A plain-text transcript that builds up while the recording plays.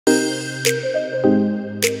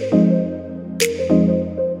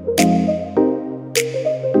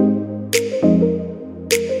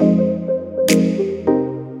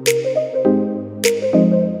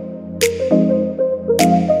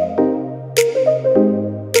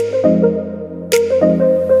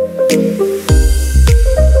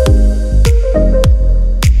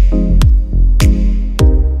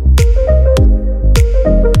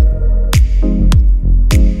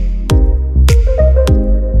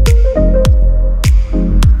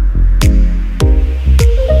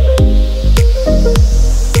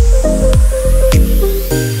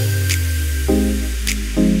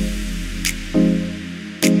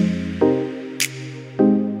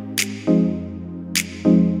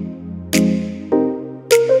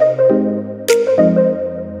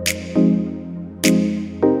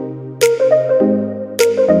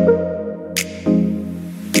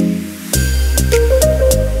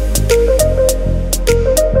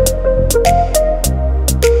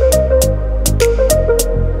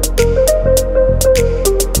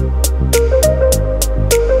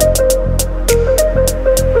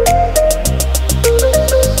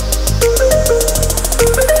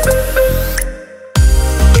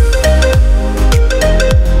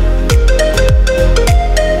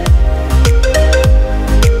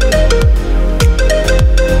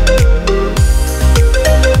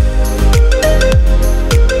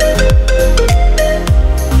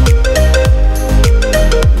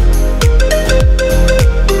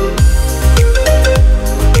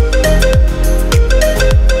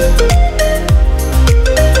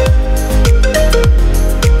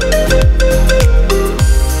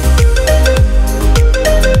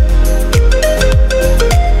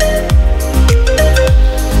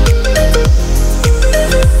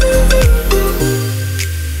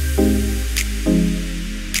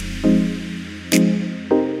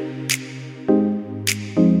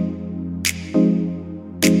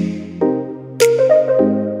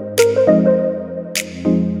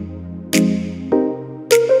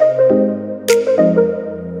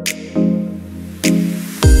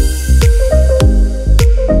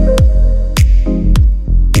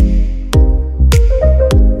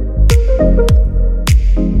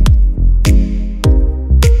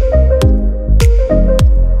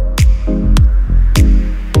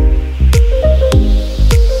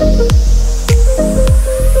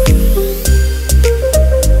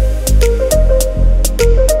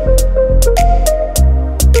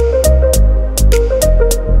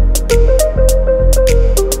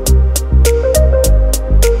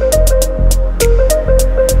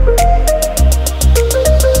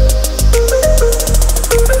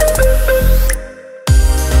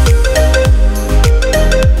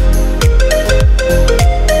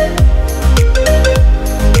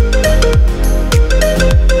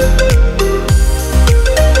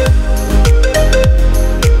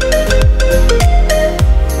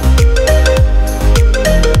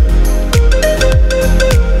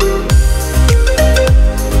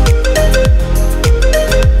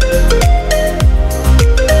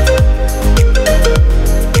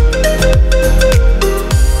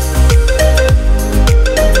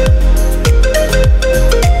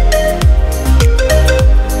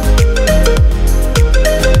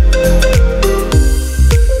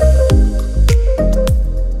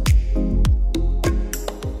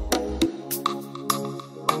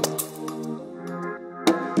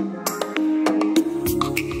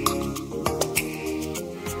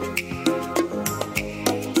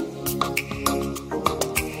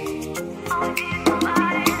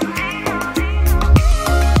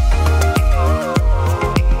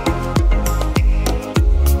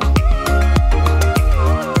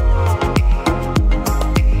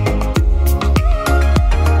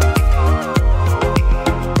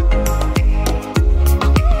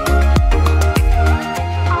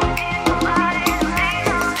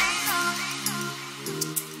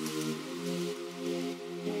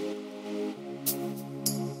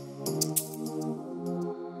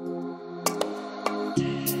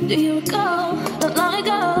Do you recall not long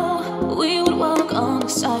ago we would walk on the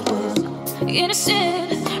sidewalk,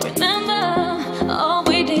 innocent? Remember, all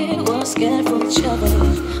we did was get from each other,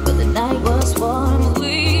 but the night was warm.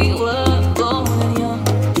 We were born young.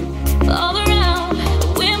 All around,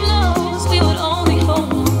 the wind blows. We would only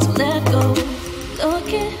hold on to let go. Blow a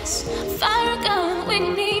kiss, fire a gun. We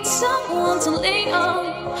need someone to lean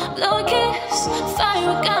on. Blow a kiss, fire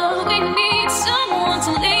a gun. We need someone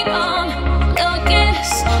to lean on. Blow a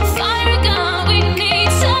kiss, fire a gun. We need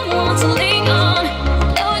someone to lean on.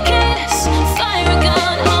 Blow a kiss, fire a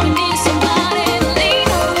gun. Oh, we need somebody to lean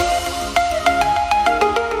on.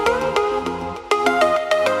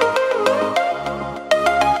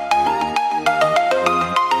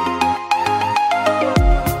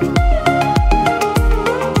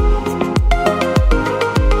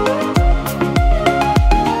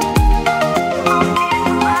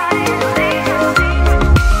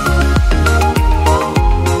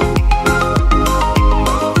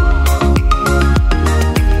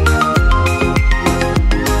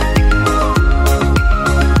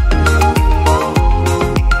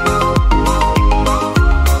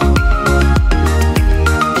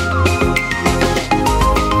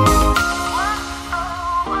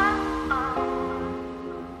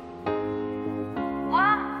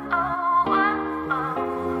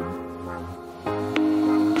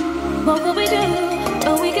 What will we do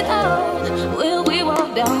when we get old? Will we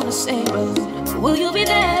walk down the same road? Will you be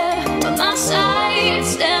there by my side,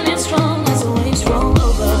 standing strong as the waves roll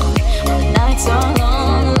over? When the nights are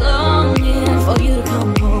long, longing for you to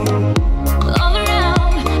come home. All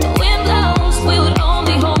around, the wind blows. We would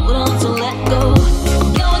only hold on to let go.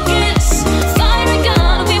 Blow a kiss, fire a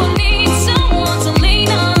gun. We would need someone to lean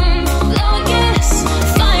on. Blow a kiss,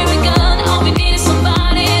 fire a gun. All we need is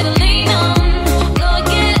somebody to lean on. Blow a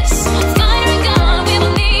kiss, fire a gun. We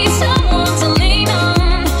would need someone to lean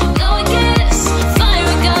on. Blow a kiss, fire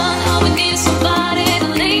a gun. All we need is somebody to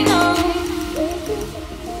lean on.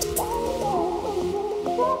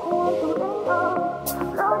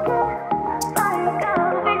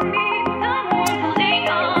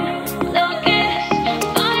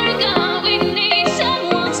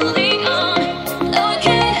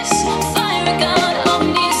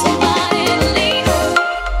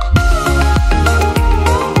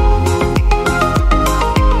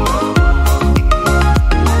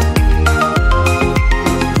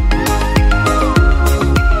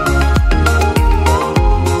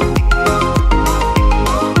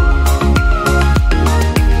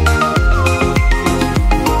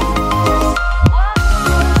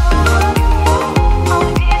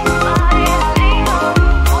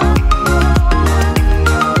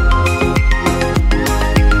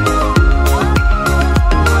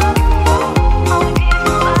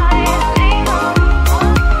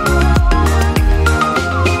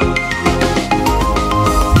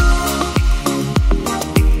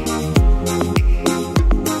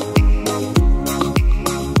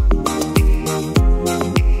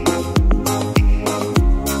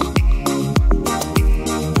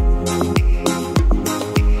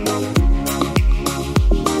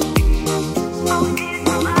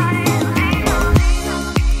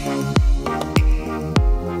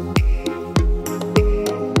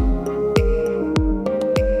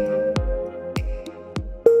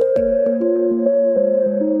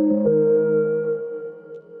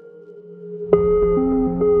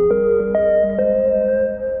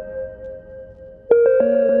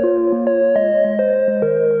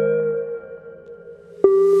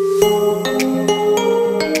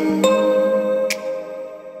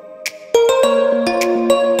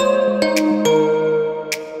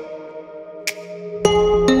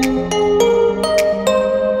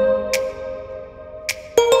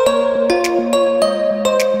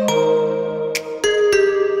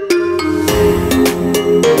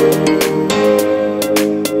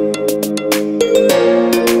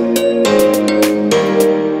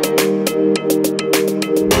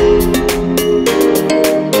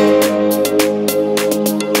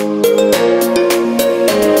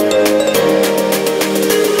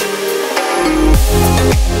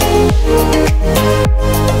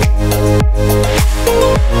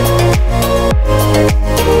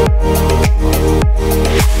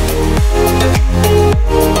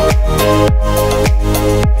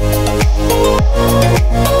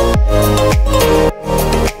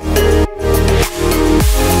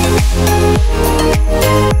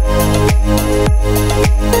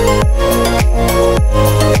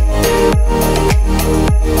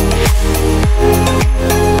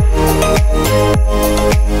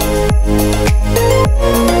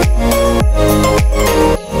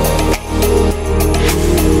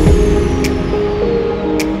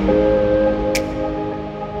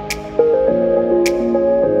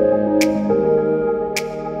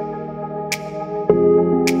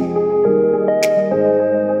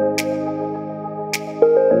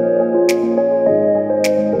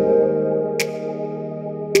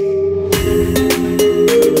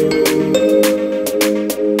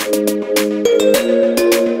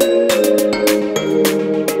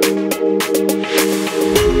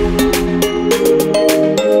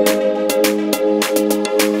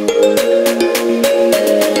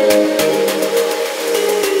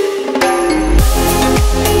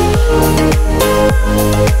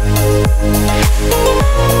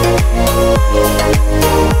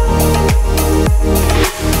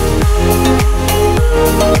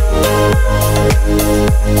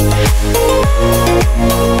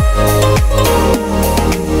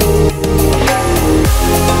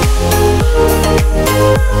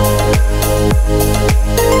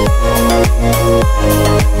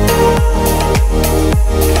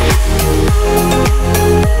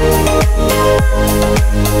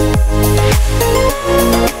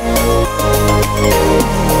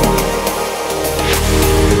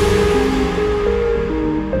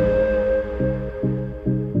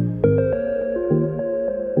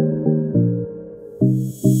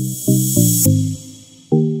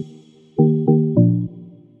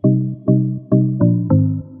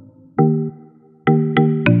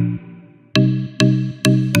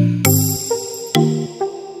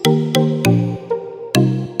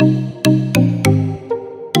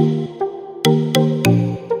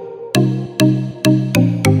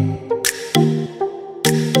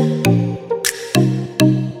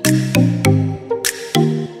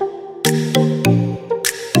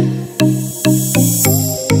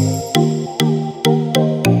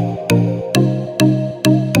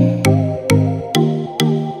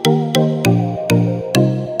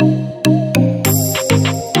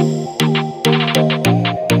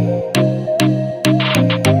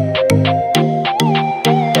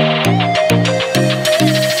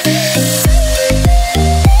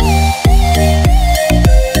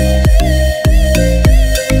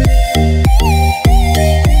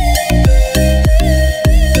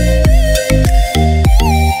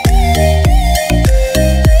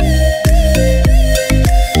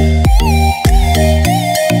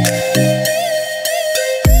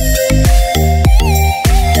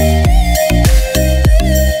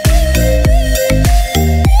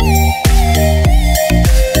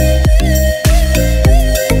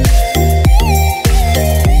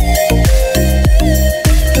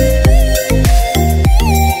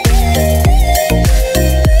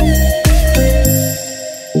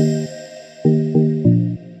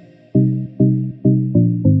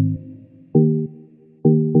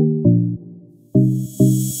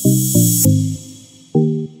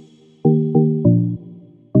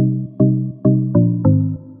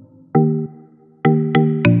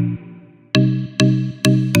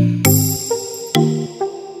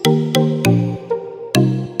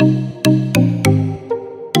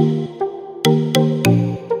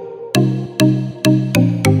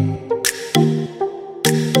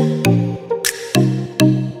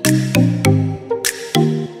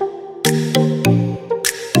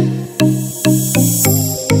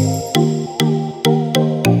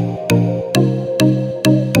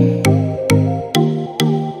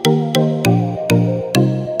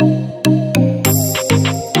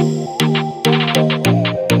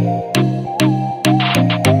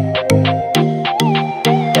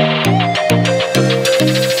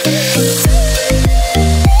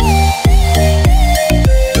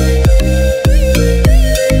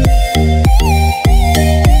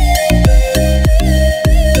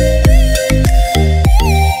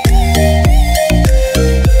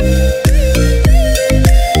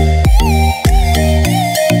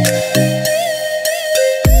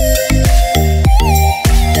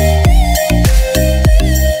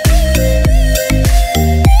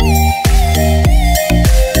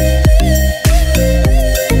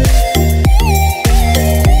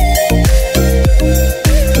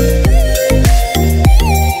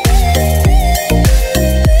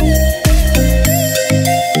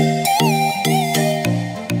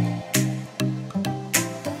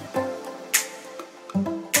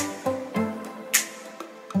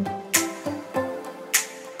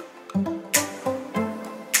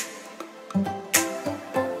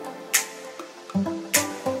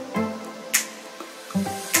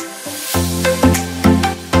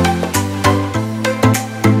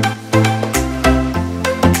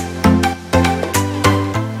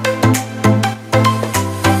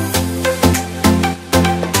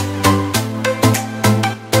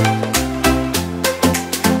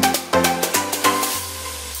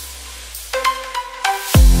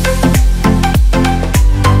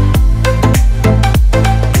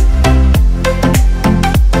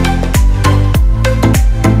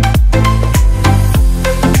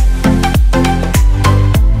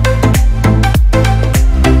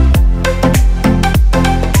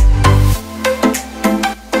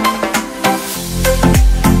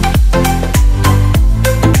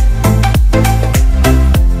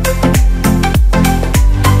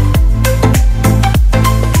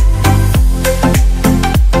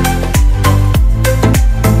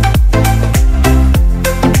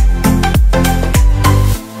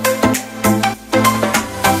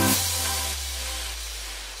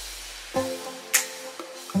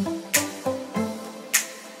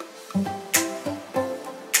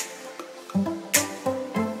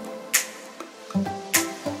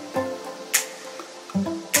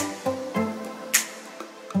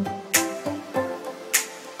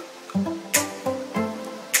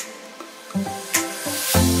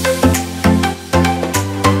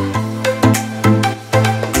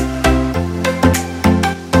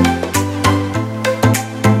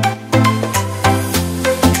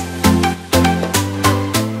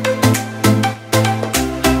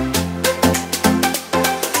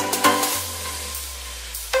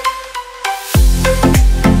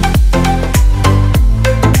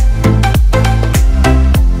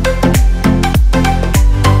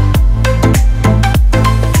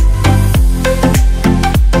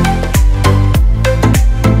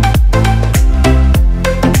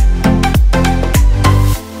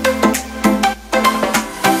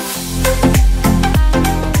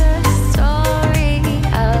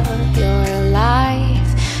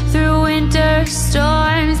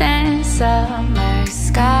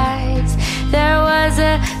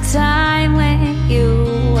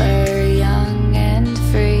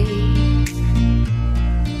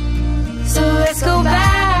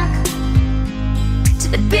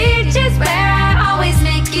 beaches where I always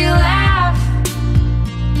make you laugh,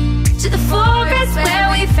 to the forest where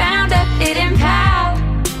we found a hidden path,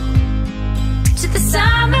 to the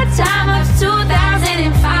summertime of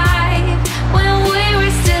 2005, when we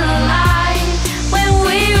were still alive, when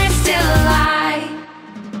we were still alive.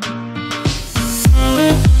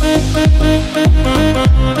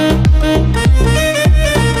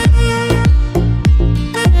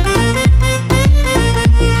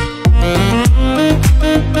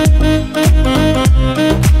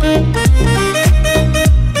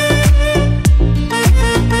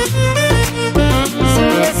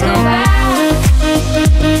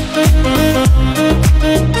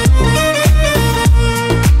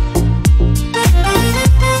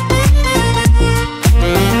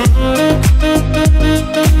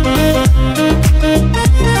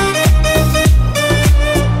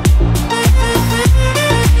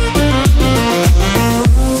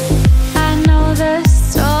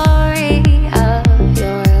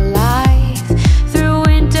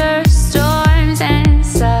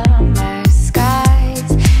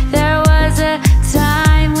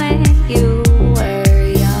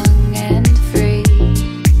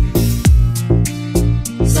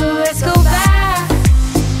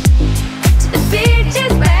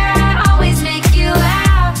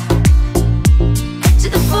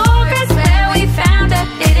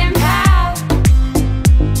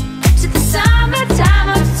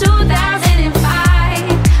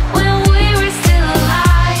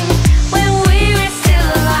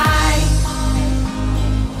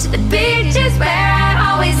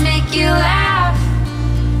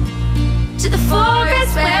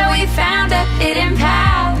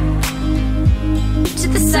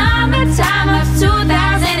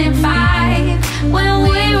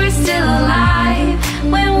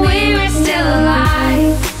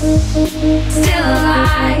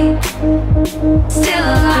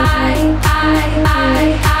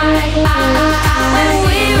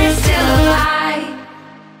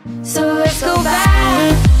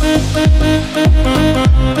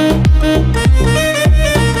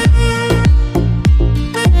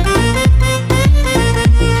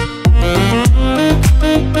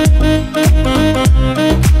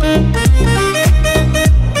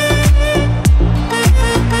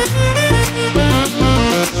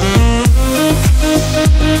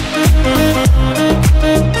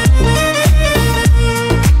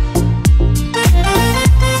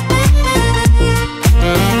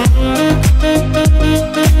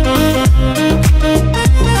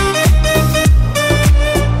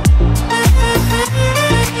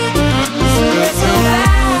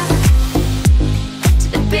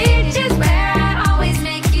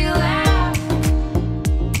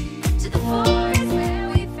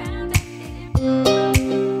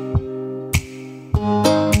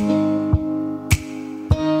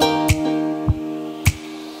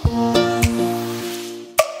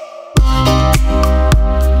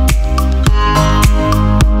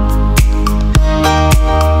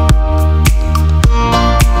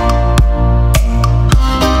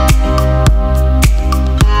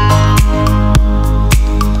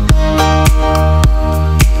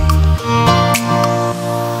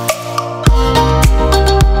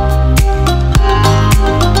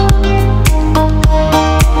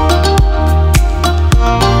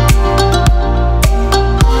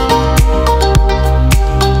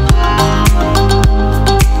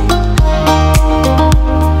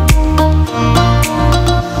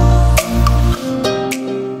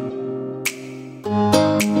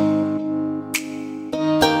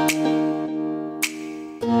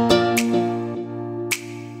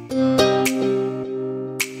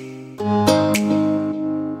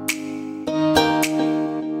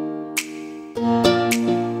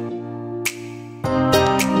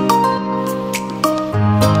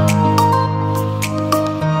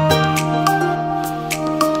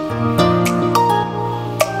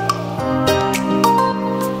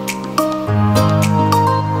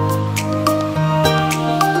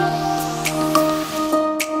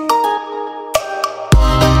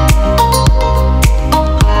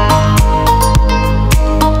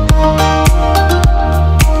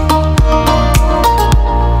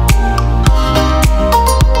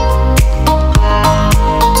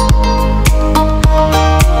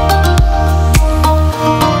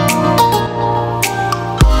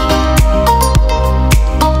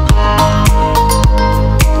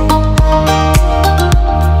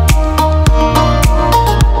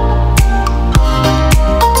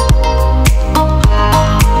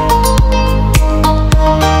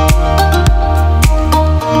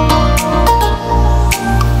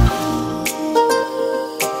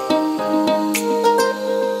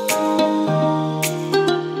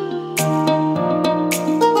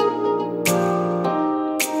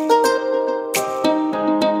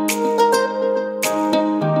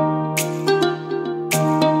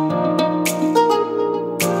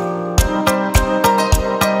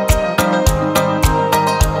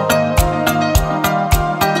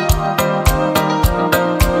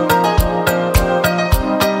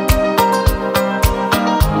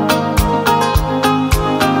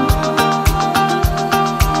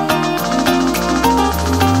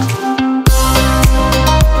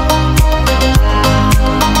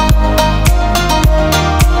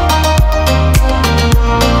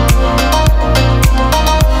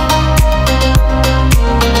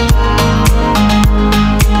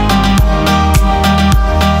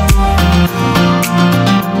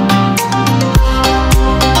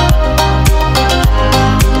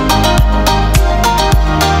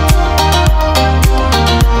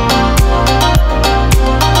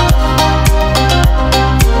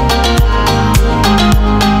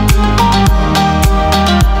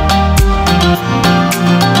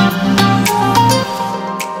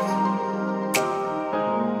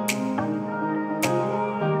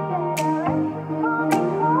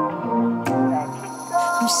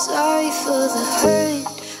 sorry for the hurt,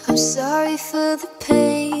 I'm sorry for the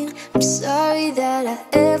pain. I'm sorry that I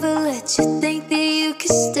ever let you think that you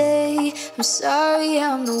could stay. I'm sorry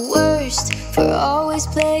I'm the worst for always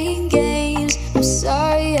playing games. I'm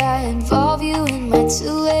sorry I involve you in my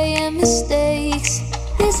 2 a.m. mistakes.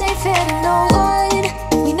 This ain't fair to no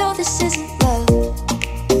one, we know this isn't love.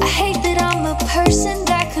 I hate that I'm a person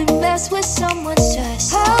that could mess with someone's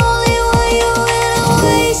trust. I only want you when I'm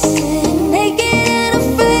wasted, naked and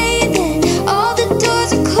afraid that all the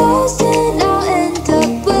doors are closed and I'll end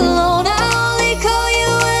up alone. I only call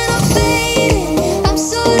you when I'm fading. I'm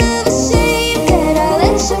sort of ashamed that I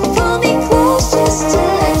let you pull me close just to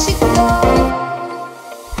let you go.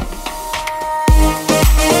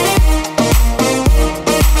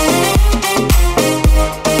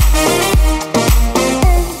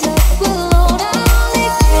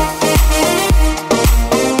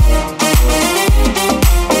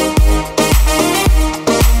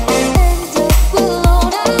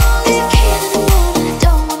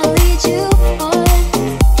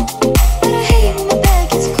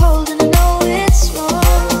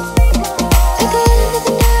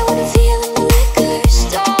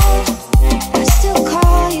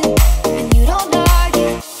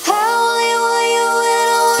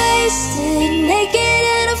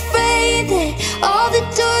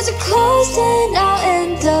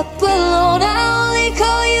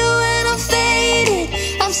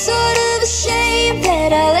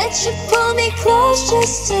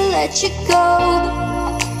 Just to let you go.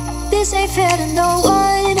 This ain't fair to no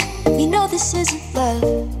one, you know this isn't love.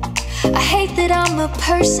 I hate that I'm a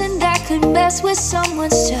person that could mess with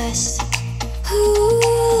someone's trust. Ooh,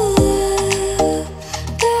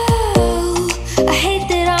 oh. I hate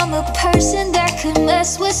that I'm a person that could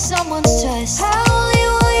mess with someone's trust. I only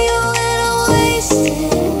want you when I'm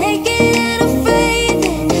wasted, naked and afraid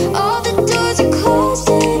that all the doors are closed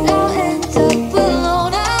and I'll end up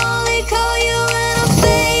alone. I only call you when I'm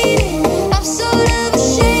fading. I'm sort of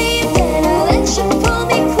ashamed that I let you pull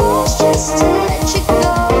me close just to let you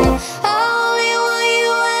go. I only want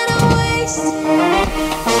you when I'm wasted.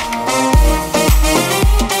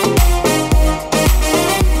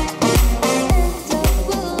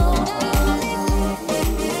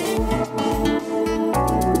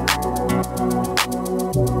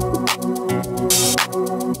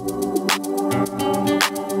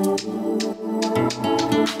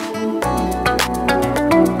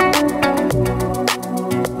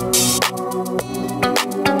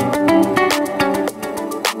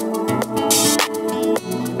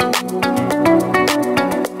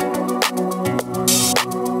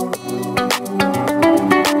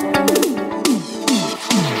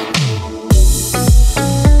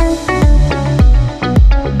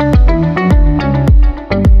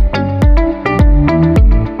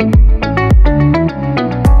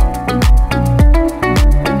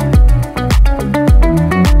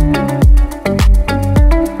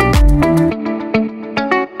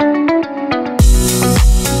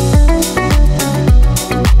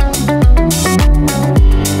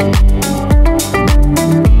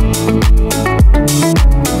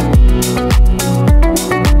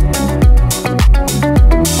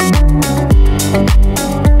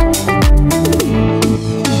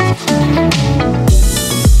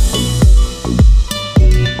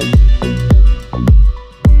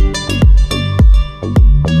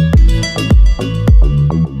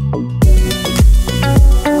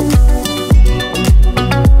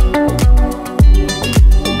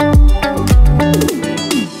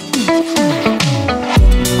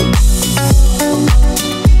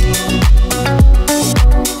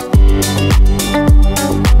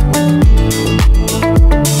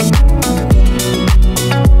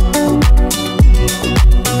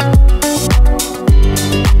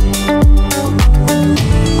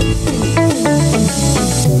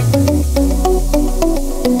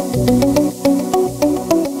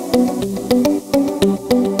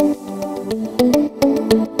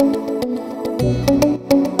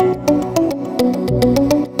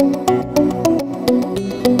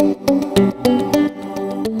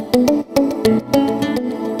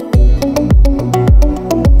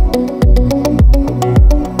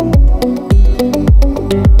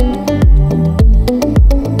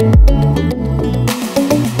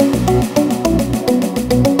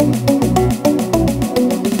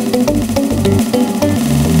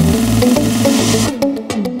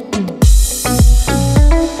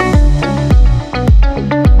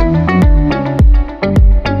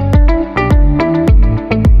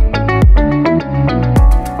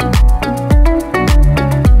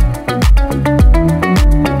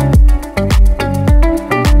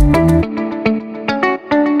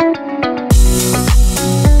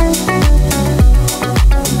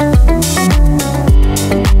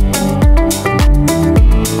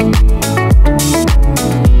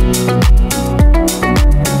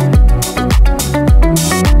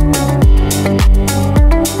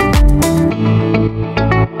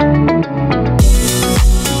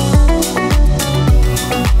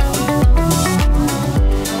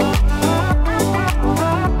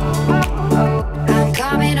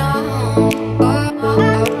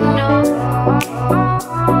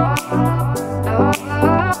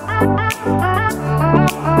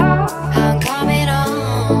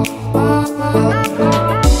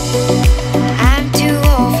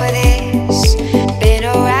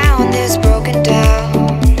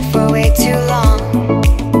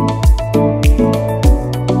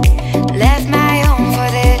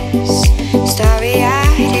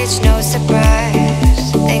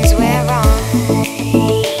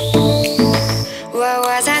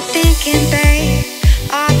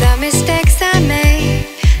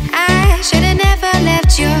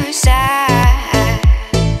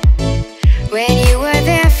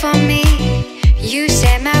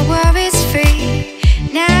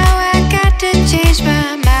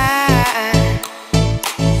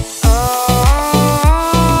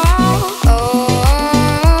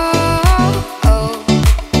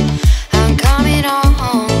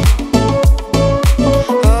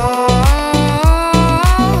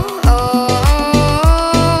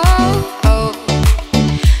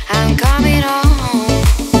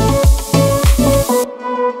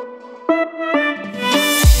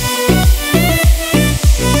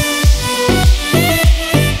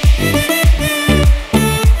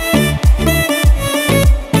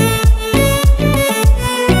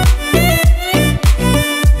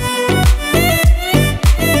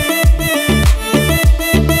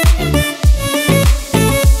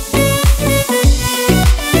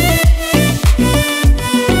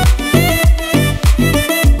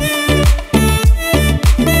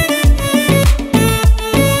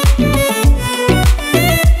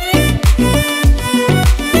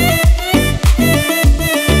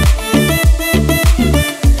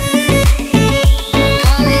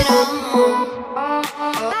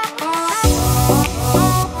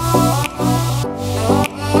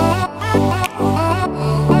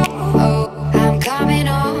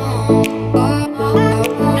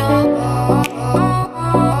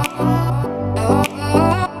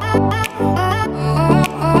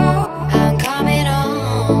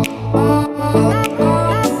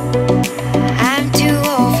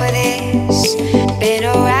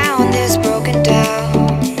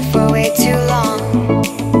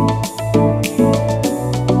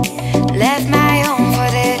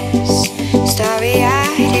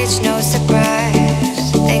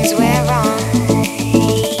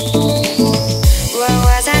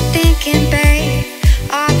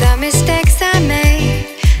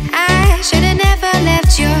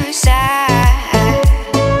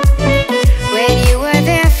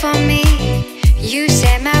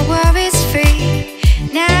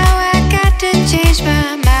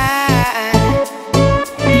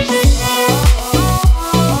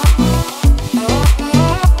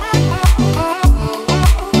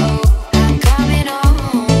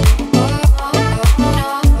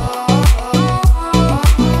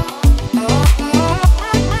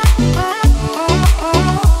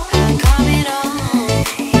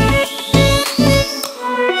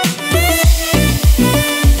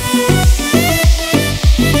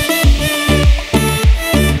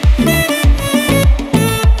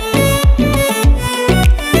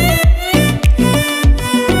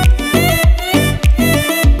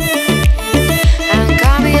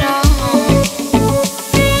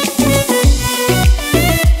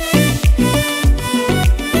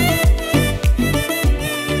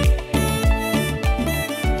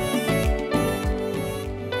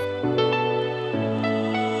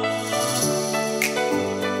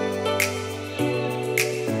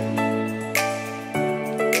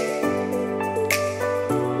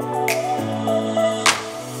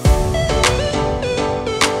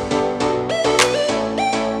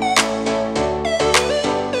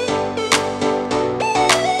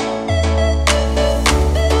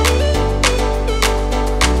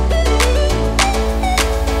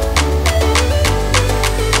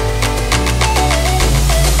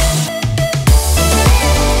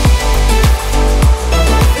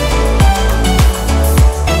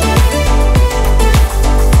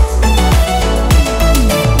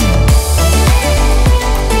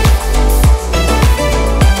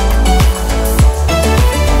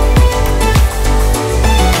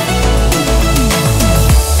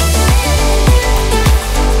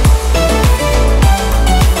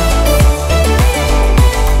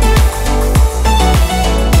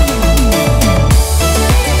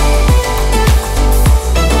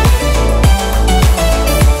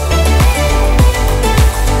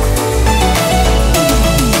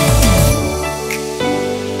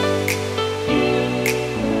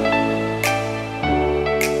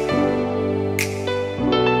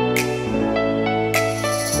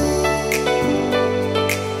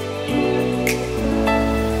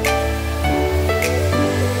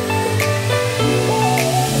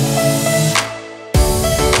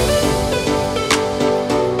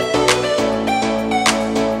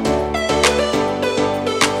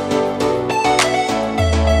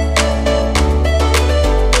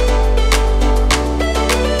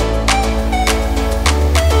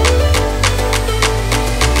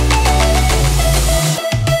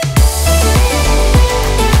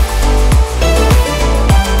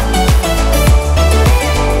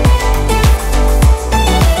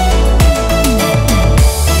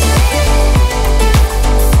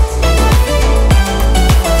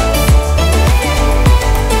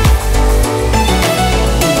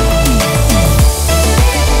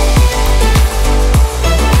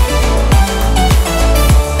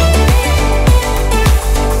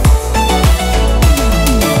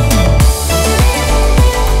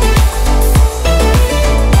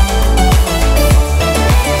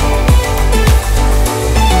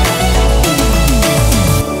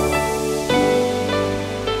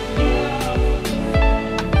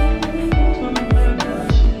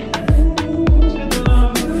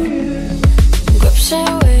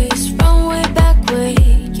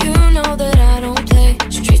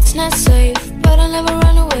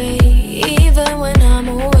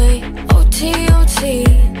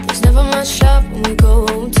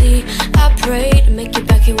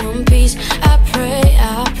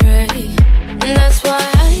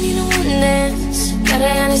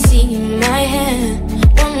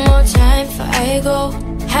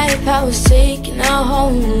 higher powers taking a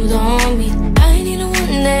hold on me. I need a one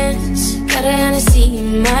dance, got a Hennessy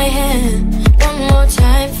in my hand. One more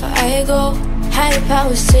time before I go. Higher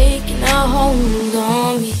powers taking a hold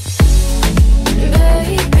on me.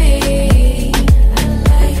 Baby, I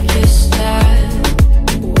like your style.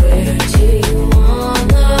 Where do you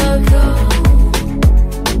wanna go?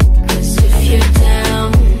 'Cause if you're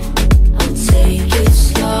down, I'll take it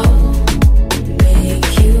slow. Make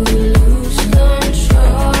you lose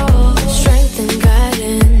control. Strength and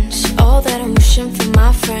guidance, all that I'm wishing for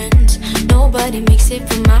my friends. Nobody makes it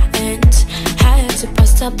from my end. I had to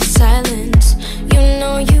bust up the silence. You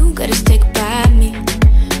know you gotta stick by me.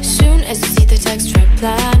 Soon as you see the text,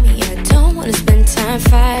 reply me. I don't wanna spend time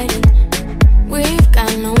fighting. We've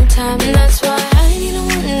got no time, and that's why I need a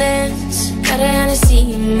one dance. Got a Hennessy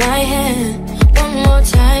in my hand. One more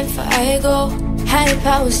time before I go. Higher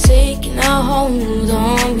powers taking a hold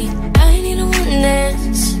on me. I need a one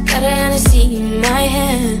dance. Got a Hennessy in my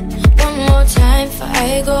hand. One more time before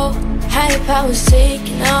I go. Higher powers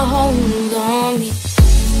taking a hold on me.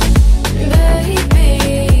 Baby,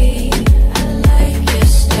 I like your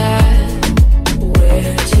style.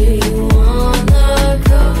 Where do you wanna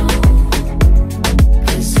go?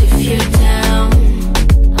 'Cause if you're down,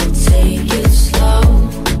 I'll take it slow.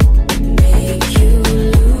 Make you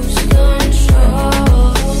lose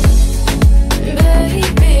control.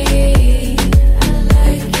 Baby, I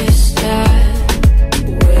like your style.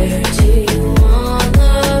 Where do you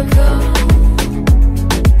wanna go?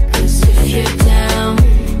 'Cause if you're down,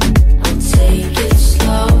 take it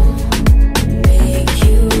slow, make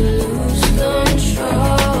you lose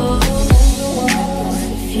control.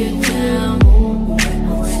 If you're down,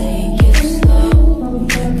 I'll take it slow.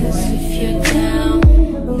 'Cause if you're down,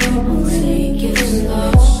 I'll take it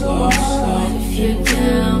slow. If you're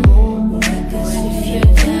down, 'cause if you're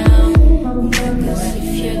down, 'cause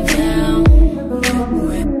if you're down.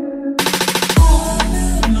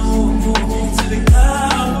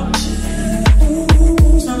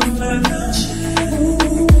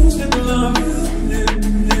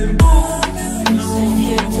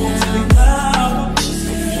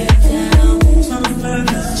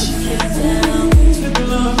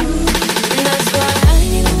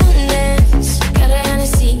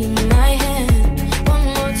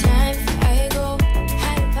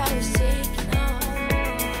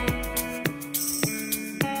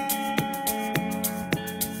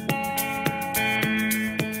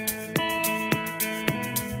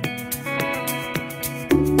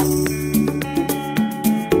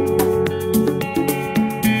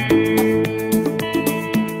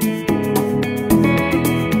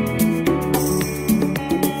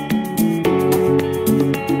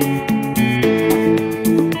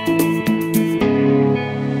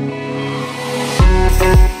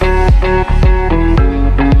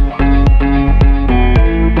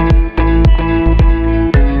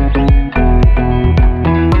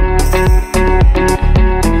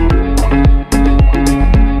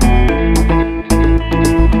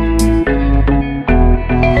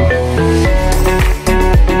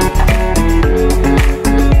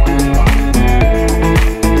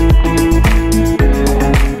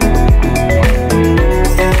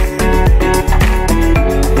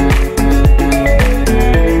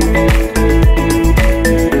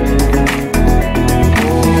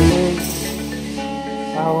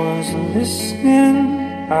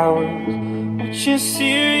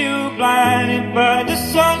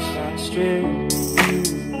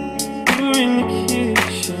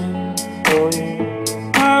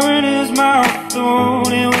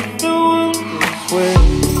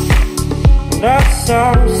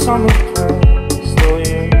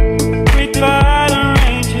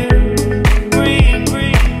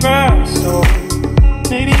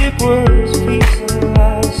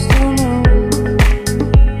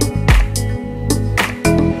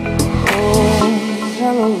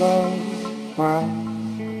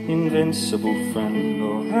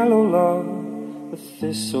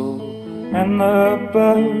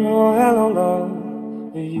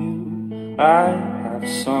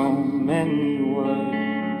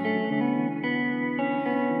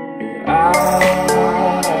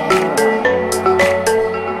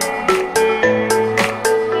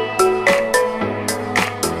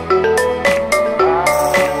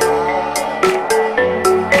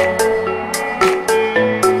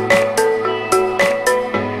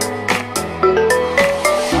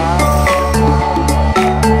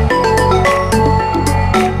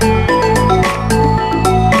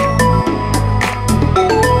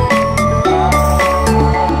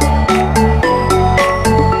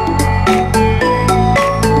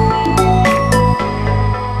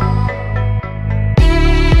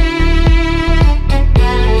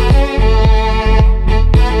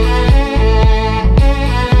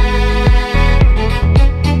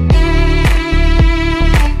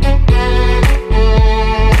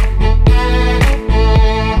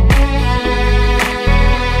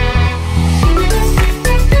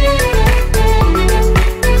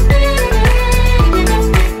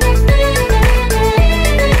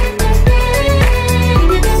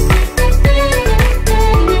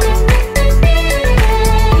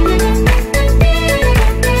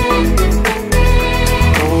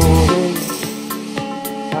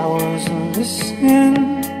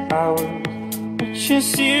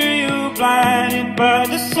 see you blinded by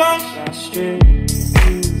the sunshine strip.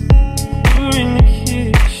 You're in the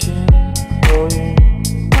kitchen, oh yeah.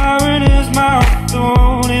 Iron is my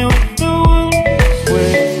thorn and with the wound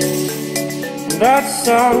sweat. That's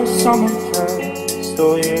how someone passed,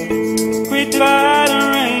 oh yeah. Great light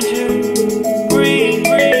arranger, green,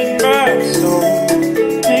 green grass, oh.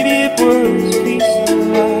 Maybe it was peace that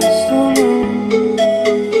last, oh no.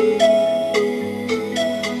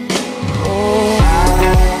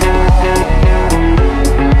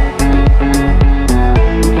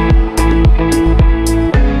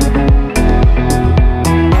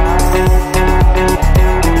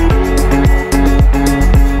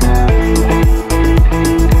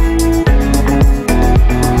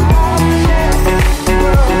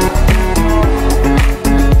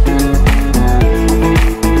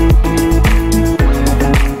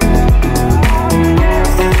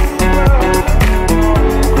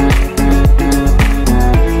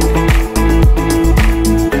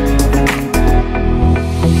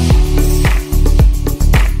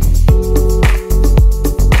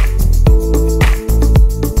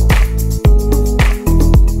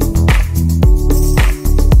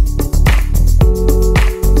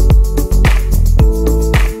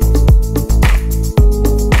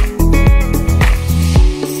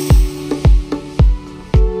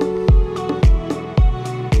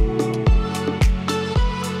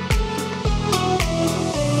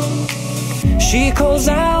 She calls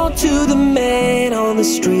out to the man on the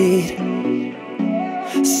street.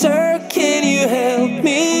 Sir, can you help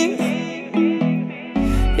me?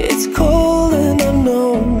 It's cold and I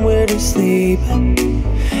know where to sleep.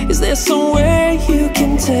 Is there somewhere you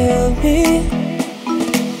can tell me?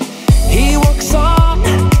 He walks on,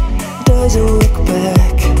 doesn't look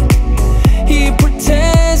back. He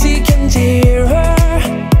pretends he can hear her.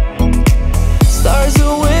 Starts to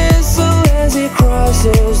whistle as he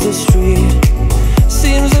crosses the street.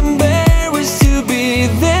 Seems embarrassed to be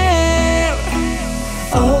there.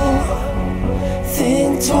 Oh,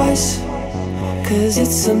 think twice, 'cause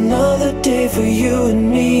it's another day for you and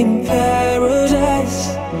me in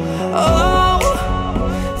paradise. Oh,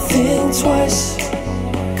 think twice,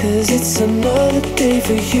 'cause it's another day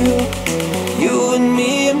for you, you and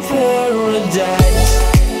me in paradise.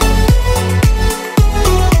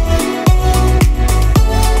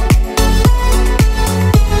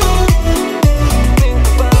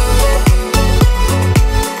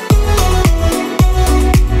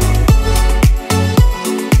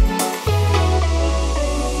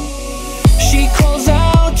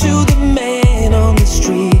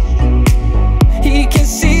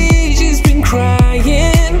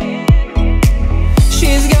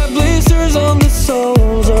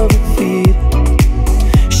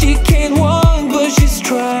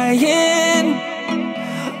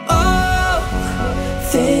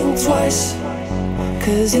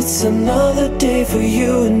 It's another day for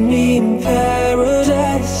you and me in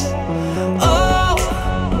paradise. Oh,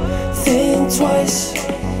 think twice.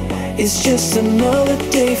 It's just another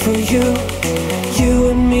day for you, you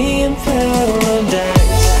and me in paradise.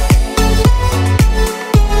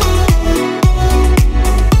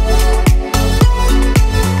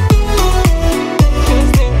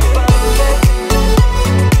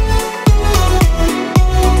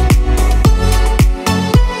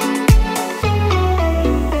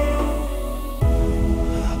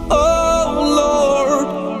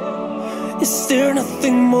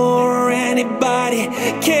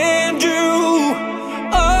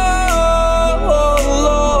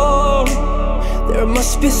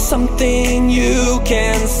 Be something you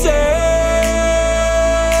can say.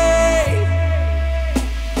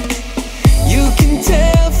 You can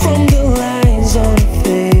tell from the lines on her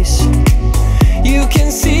face. You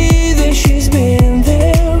can see that she's been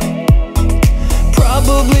there.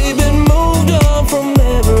 Probably been moved on from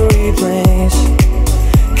every place,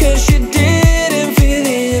 'cause she didn't fit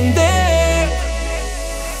in there.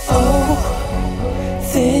 Oh,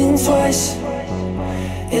 think twice.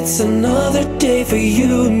 It's another day for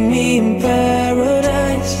you and me in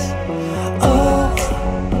paradise. Oh,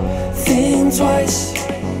 think twice.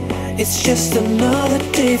 It's just another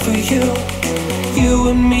day for you, you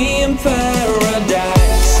and me in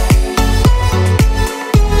paradise.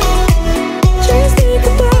 Just think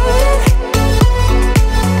about it.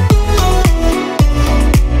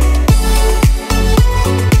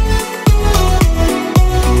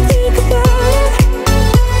 Think about it.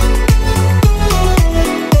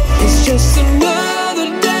 Just another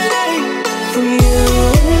day for you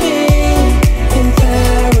and me in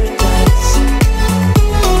paradise.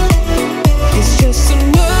 It's just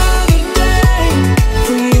another day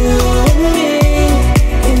for you and me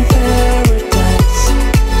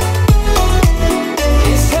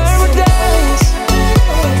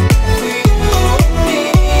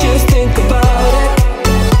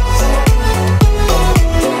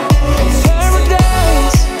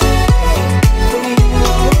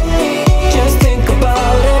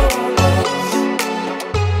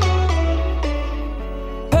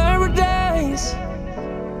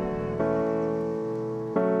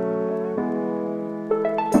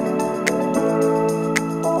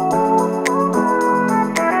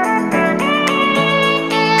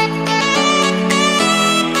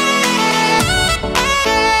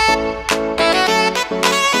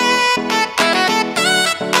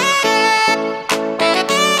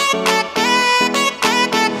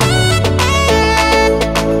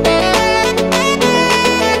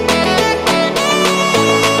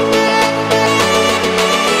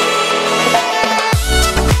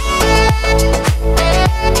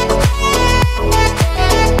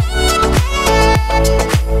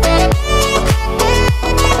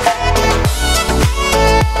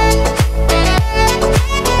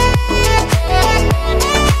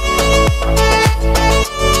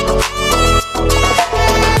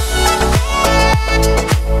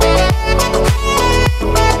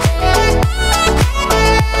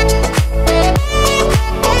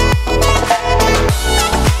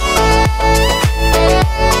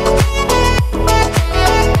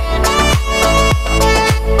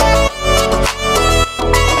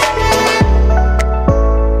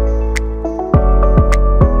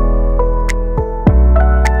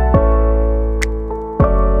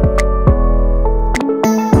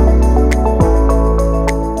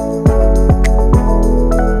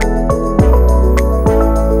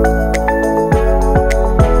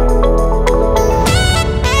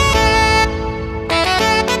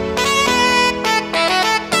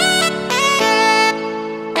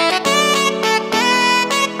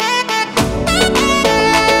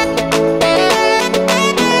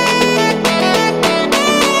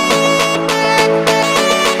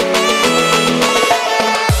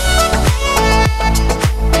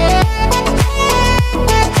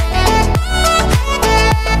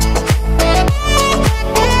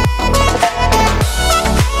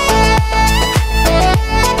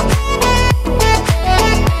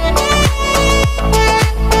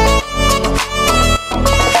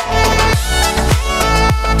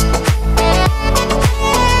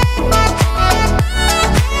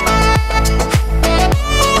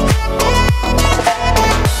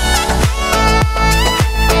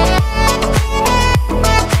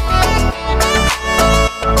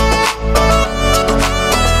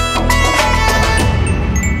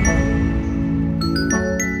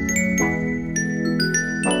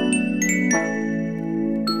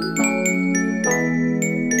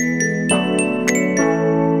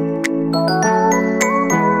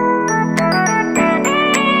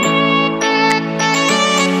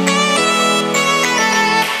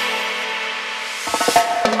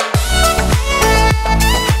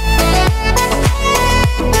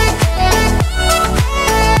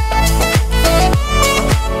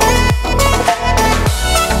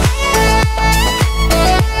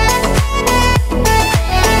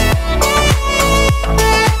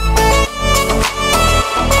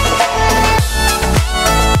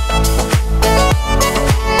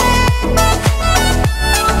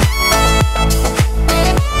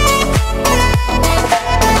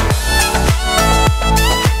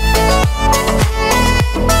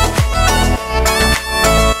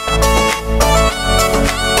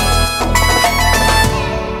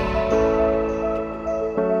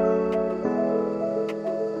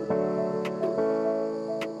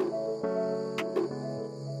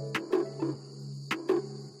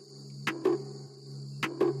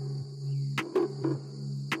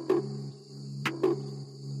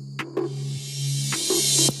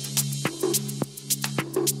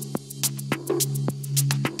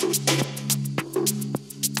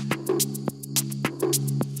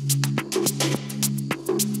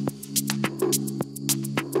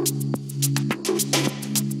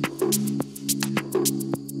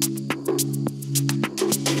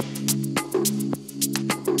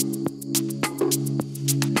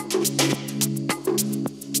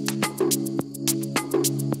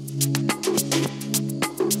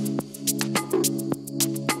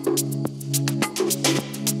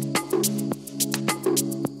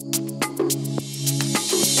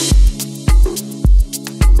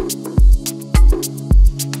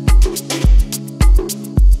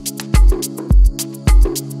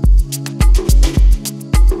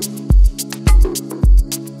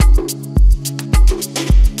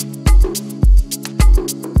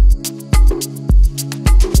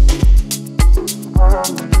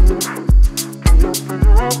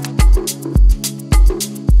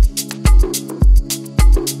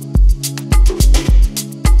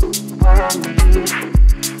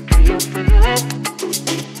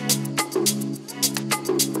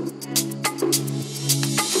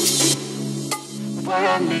what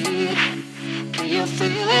I need. Can you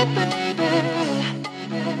feel it, baby?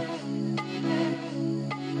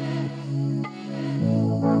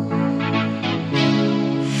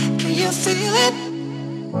 Can you feel it?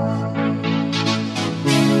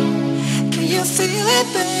 Can you feel it,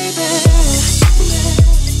 baby?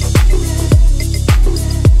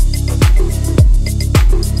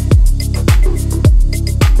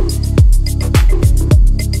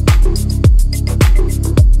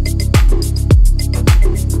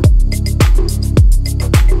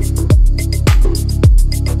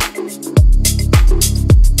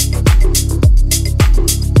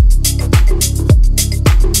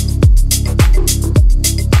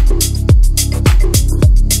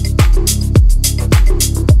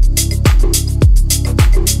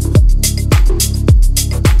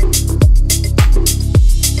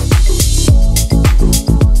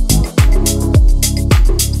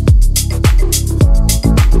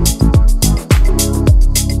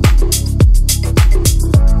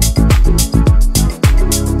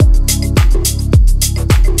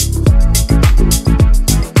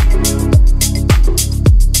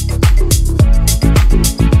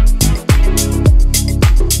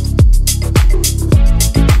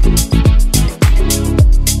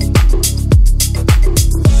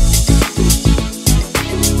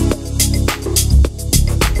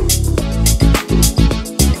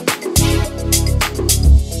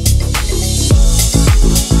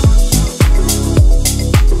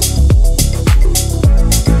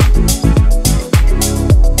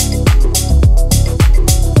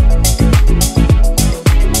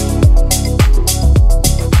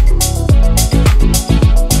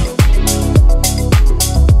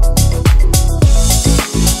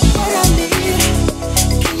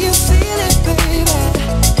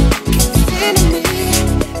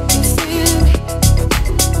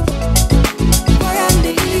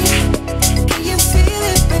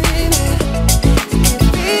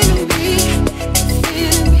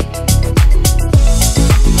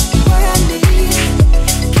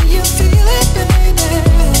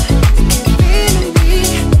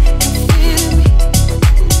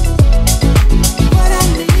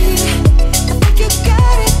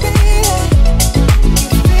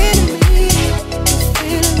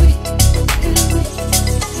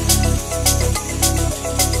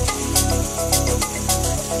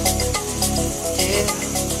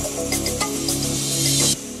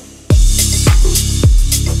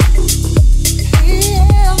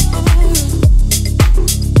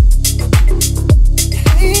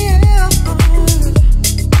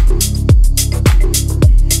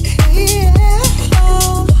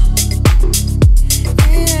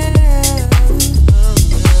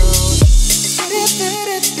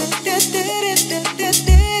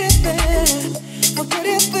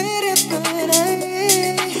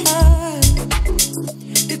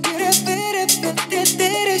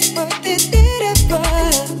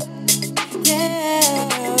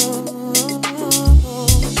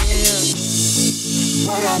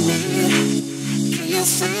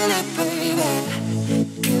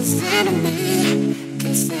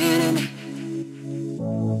 What I need,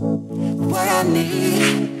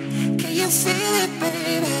 can you feel it,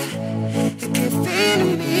 baby?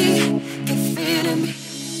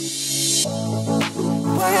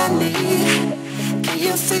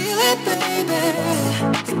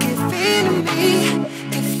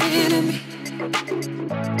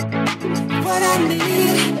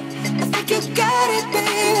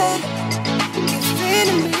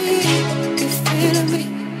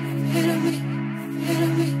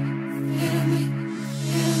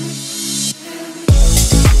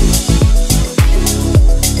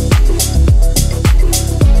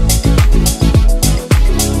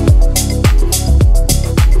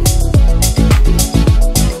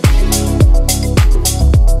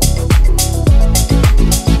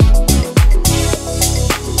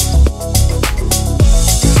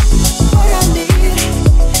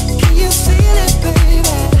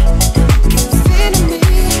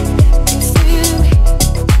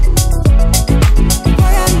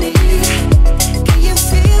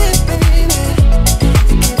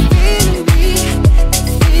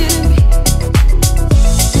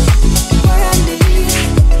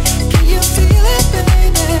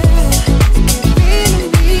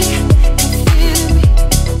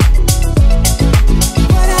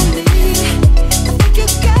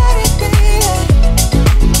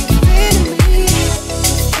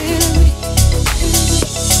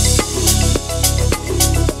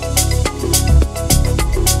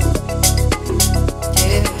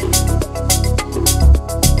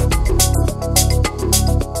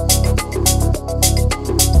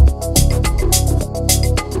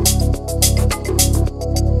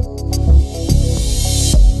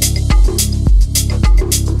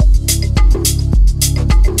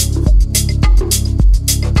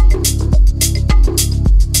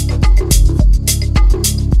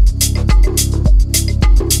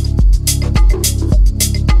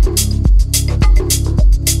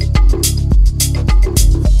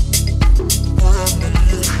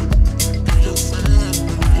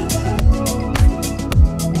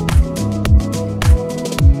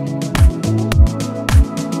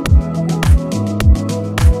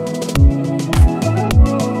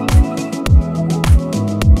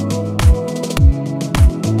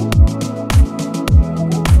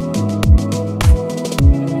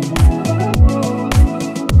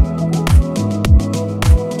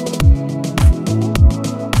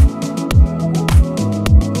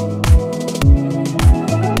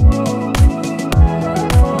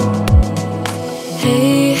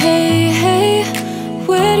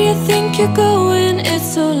 you're going,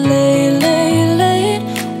 it's so late, late, late.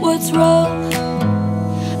 What's wrong?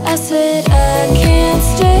 I said I can't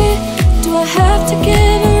stay. Do I have to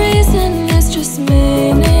give a reason? It's just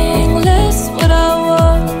meaningless what I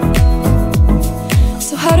want.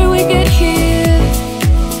 So how do we get here?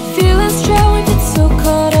 Feeling strong, we've been so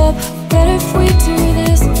caught up. Better if we do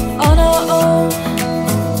this on our own.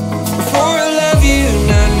 Before I love you,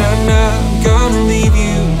 nah, nah, nah, I'm gonna leave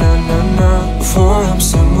you, nah, nah, nah. Before I'm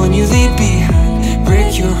someone you leave behind,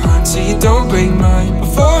 break your heart so you don't break mine.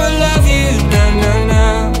 Before I love you, nah, nah,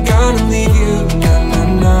 nah, I'm gonna leave you, nah, nah,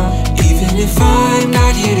 nah. Even if I'm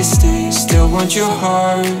not here to stay, still want your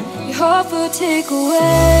heart. Your heart for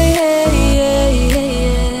takeaway, yeah, yeah,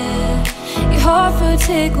 yeah. Your heart for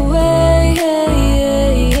takeaway, yeah, yeah,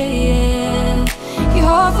 yeah. Your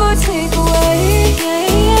heart for takeaway, yeah,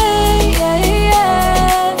 yeah, yeah,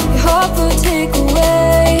 yeah. Your heart for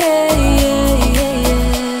takeaway, yeah, yeah, yeah,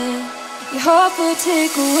 yeah. Your heart for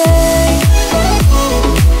takeaway.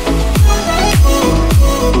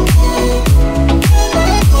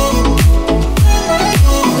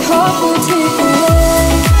 Your heart for takeaway.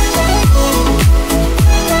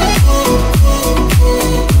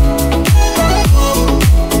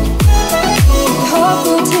 Your heart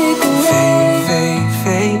for takeaway. Fate,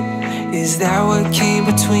 fate, is that what came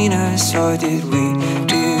between us? Or did we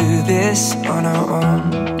do this on our own?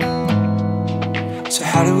 So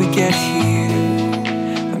how did we get here?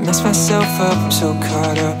 I messed myself up, I'm so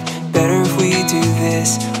caught up. Better if we do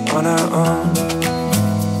this on our own.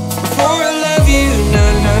 Before I love you,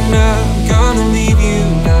 nah, nah, nah, I'm gonna leave you,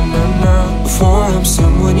 nah, nah, nah. Before I'm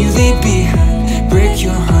someone you leave behind, break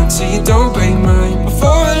your heart so you don't break mine.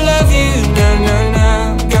 Before I love you, nah, nah,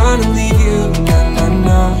 nah, I'm gonna leave you, nah, nah,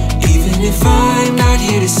 nah. Even if I'm not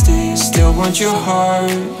here to stay, still want your heart.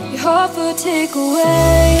 Your heart for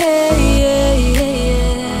takeaway, yeah, yeah, yeah,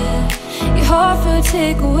 yeah. Your heart for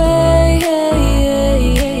takeaway, yeah, yeah,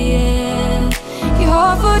 yeah, yeah. Your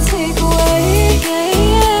heart for takeaway, yeah,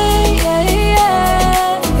 yeah, yeah,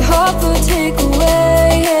 yeah. Your heart for takeaway,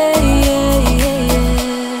 yeah, yeah, yeah,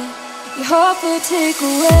 yeah. Your heart for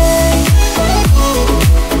takeaway.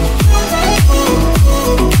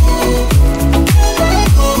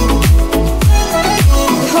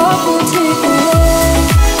 Your heart for takeaway.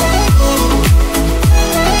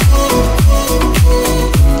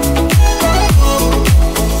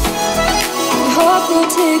 Your heart will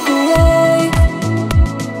take away.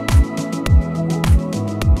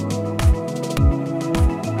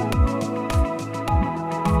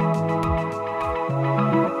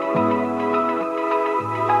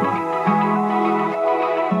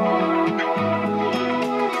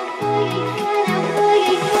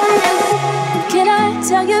 Can I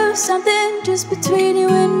tell you something just between you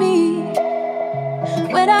and me?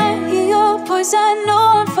 When I hear your voice, I know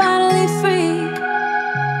I'm finally free.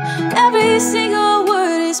 Every single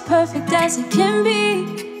word is perfect as it can be,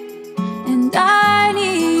 and I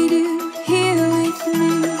need you here with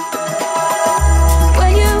me.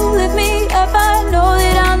 When you lift me up, I know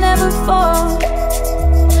that I'll never fall.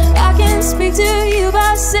 I can speak to you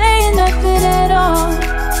by saying nothing at all.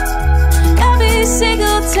 Every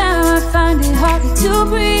single time I find it harder to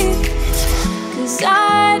breathe, 'cause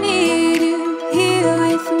I need you here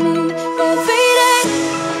with me every day.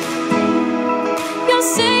 You're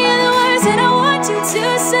saying the words that I want you to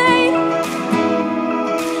say.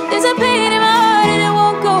 There's a pain in my heart and it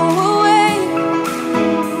won't go away.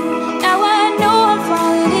 Now I know I'm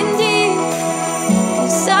falling in deep,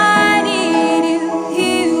 'cause I need you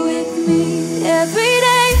here with me every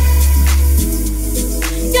day.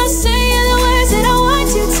 You're saying the words that I want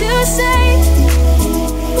you to say.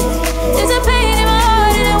 There's a pain in my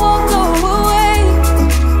heart and it won't go away.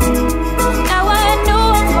 Now I know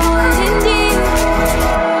I'm falling in deep,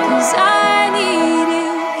 'cause I need you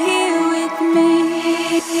here with me.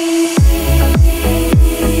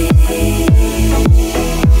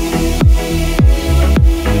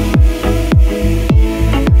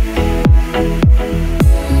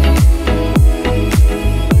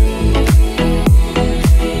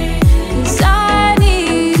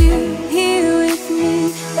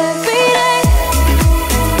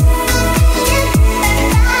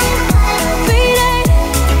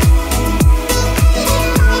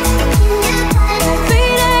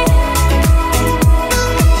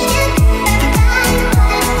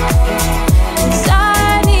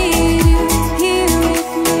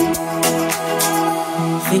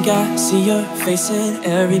 See your face in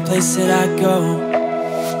every place that I go.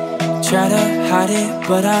 Try to hide it,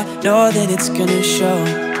 but I know that it's gonna show.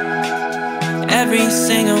 Every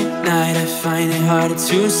single night I find it harder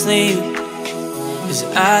to sleep, 'cause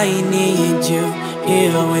I need you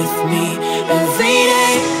here with me every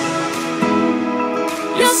day.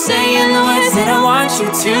 You're saying the words that I want you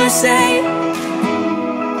to say.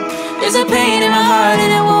 There's a pain in my heart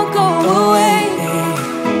and it won't go away.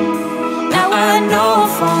 Now I know I'm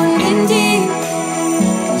falling deep,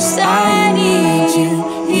 'cause I need you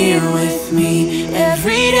here with me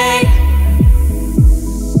every day.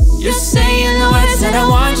 You're saying the words that I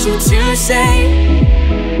want you to say.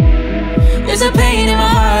 There's a pain in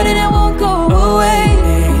my heart and it won't